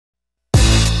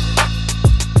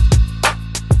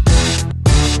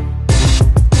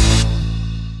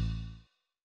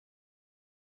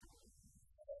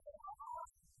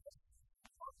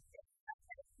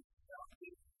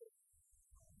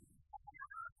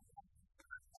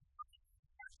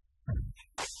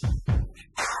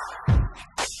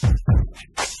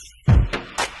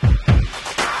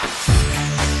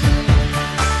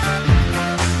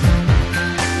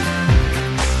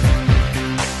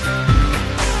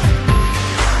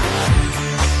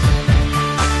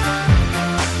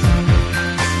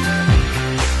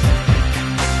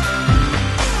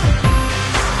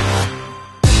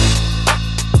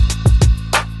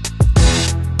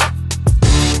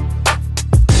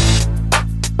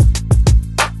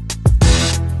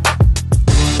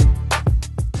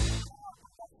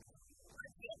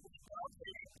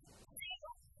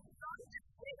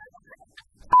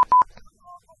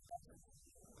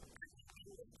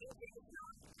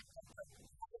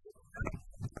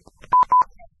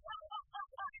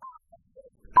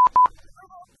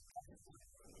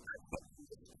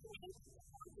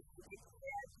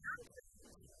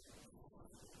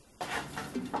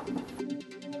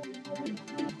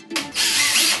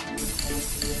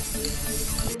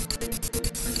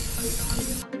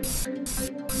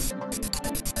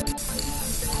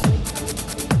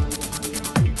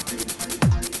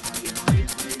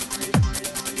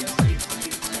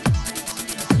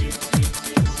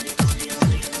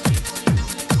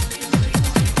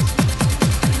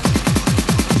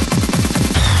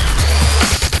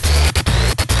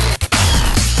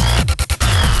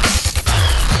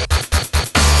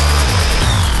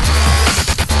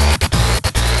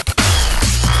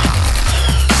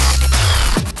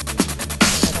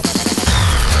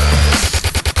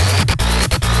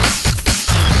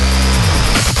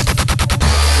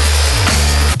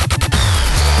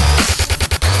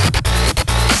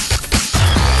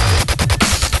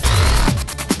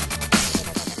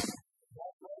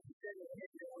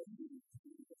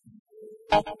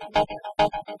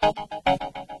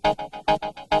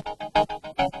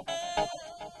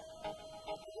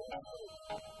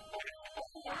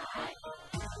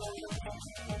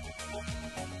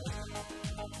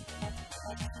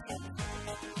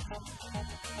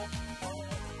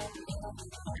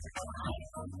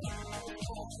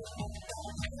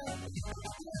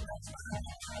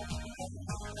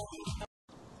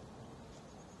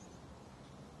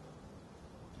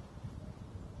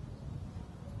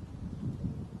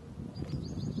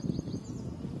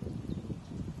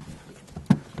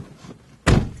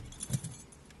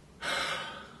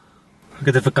Ek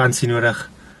het 'n vakansie nodig.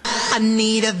 I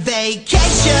need a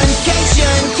vacation,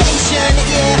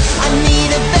 yeah. I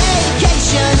need a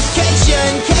vacation.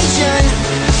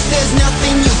 There's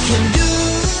nothing you can do.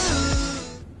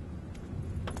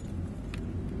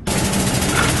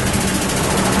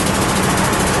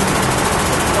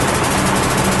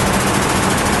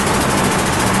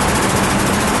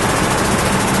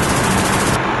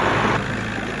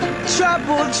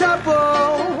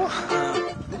 Trouble.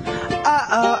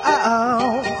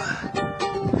 Uh-oh.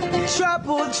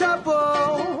 Trouble.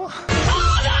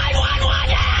 All 911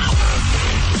 now!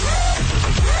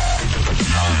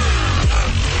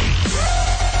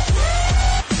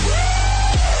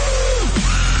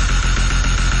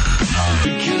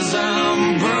 Because I'm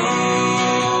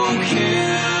broken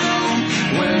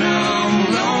when I'm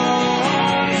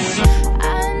lost. I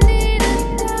need a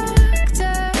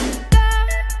doctor.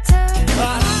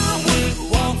 But I would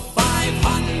walk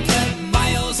 500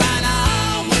 miles and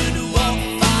I would walk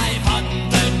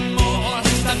 500 more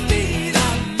to be the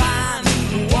man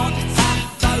who walked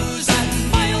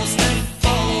 1,000 miles to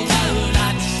follow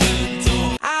that should do.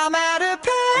 I'm at a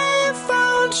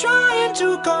payphone trying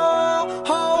to call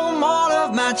home. All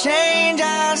of my change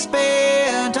I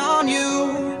spent on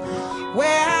you.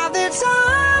 Where have the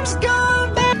times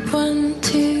gone back? 1,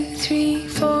 2, 3,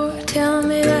 4. Tell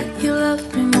me that you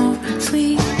love me more.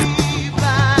 Sleep.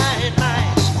 Blind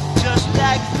nights, just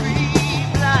like free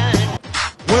blind.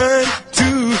 1,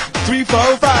 2, 3,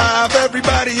 4, 5.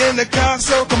 Everybody in the car,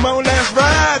 so come on, let's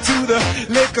ride to the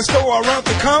liquor store around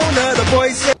the corner. The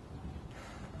boys say.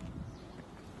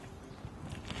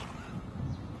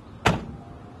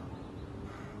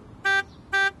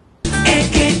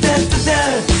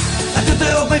 Ik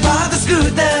toeter op mijn vaders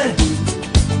scooter.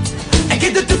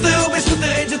 Ik de toeter op mijn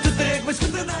scooter en de toeter op mijn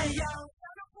scooter naar jou.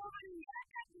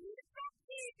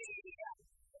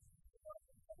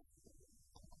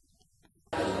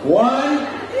 1,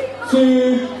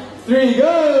 2, 3, go!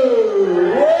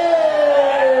 Yeah!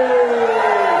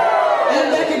 And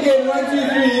back again, 1, 2,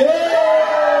 3, yeah!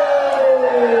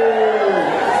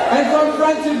 And from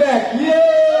front to back,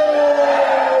 yeah!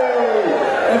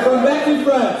 And from back to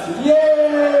front, yeah!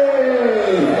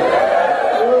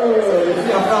 Oh, you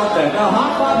see, I felt that. Now,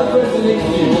 high five the person next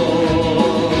to you.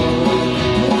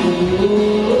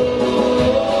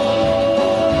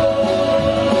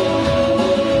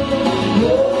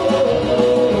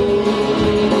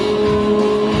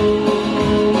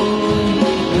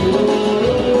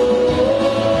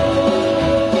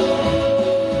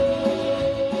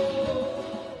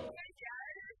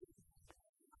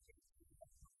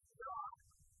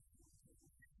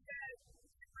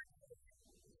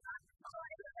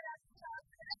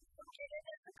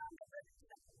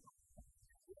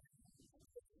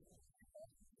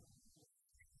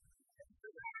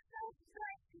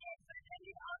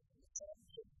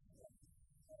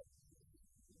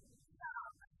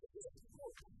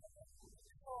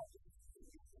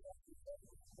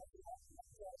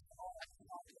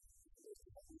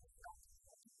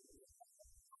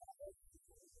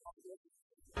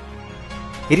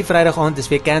 Hierdie Vrydag aand is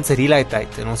weer CANSA Relay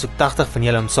tyd en ons soek 80 van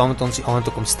julle om saam met ons die aand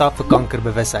te kom stap vir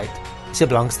kankerbewusheid. As jy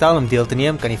belangstel om deel te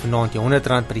neem, kan jy vanaand jou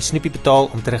R100 by die snoepie betaal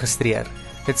om te registreer.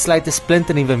 Dit sluit 'n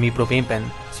splinternuwe Muurprop hemp in,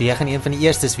 so jy gaan een van die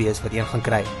eerstes wees wat een gaan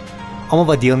kry. Almal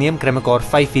wat deelneem kry mekaar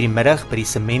 5:00 die middag by die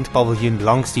sementpaviljoen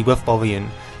langs die hoofpaviljoen,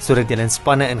 sodat julle in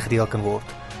spanne ingedeel kan word.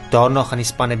 Daarna gaan die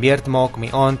spanne beurt maak om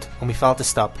die aand om die veld te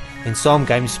stap en saam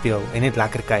games speel en net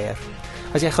lekker kuier.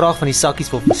 As jy graag van die sakkies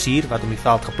wil versier wat om die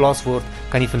veld geplaas word,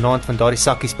 kan jy vanaand van daardie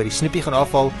sakkies by die snoepie gaan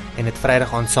afhaal en dit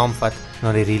Vrydag aand saamvat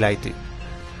na die relay toe.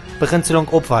 Begin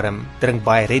solank opwarm, drink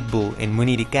baie Red Bull en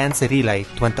moenie die CANSA Relay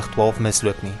 2012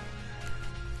 misloop nie.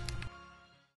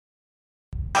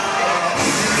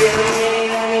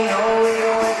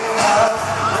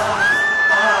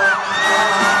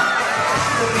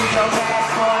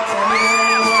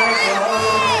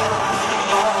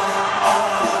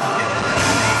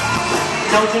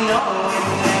 Don't you know?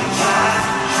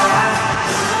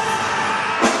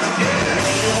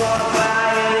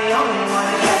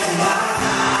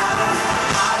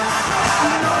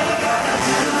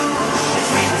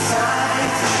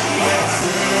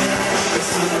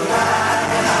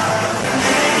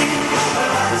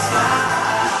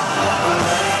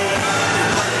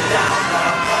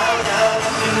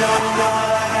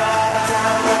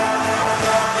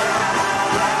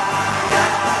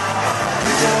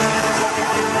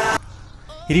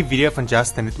 Hierdie video van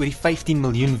Justin het oor die 15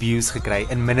 miljoen views gekry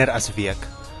in minder as 'n week.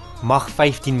 Mag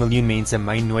 15 miljoen mense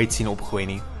my nooit sien opgooi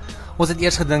nie. Ons het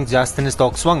eers gedink Justin is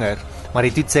dalk swanger, maar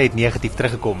die toets het negatief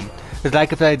teruggekom. Dit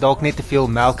lyk of hy dalk net te veel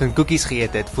melk en koekies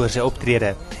geëet het voor sy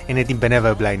optrede en het nie binne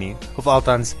wou bly nie. Of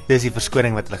althans, dis die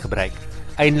verskoning wat hulle gebruik.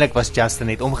 Eindelik was Justin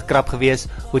net omgekrap gewees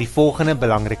oor die volgende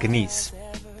belangrike nuus.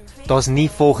 Daar's nie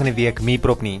volgende week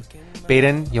Muurprop nie.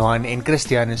 Beren, Johan en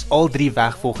Christian is al 3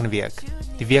 weg volgende week.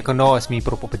 Die week daarna is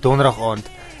Muurprop op 'n donderdag aand.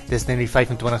 Dis nou die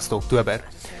 25ste Oktober.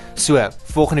 So,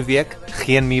 volgende week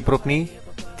geen Muurprop nie.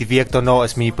 Die week daarna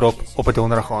is Muurprop op 'n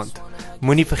donderdag aand.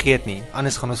 Moenie vergeet nie,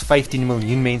 anders gaan ons 15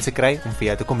 miljoen mense kry om vir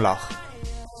jou te kom lag.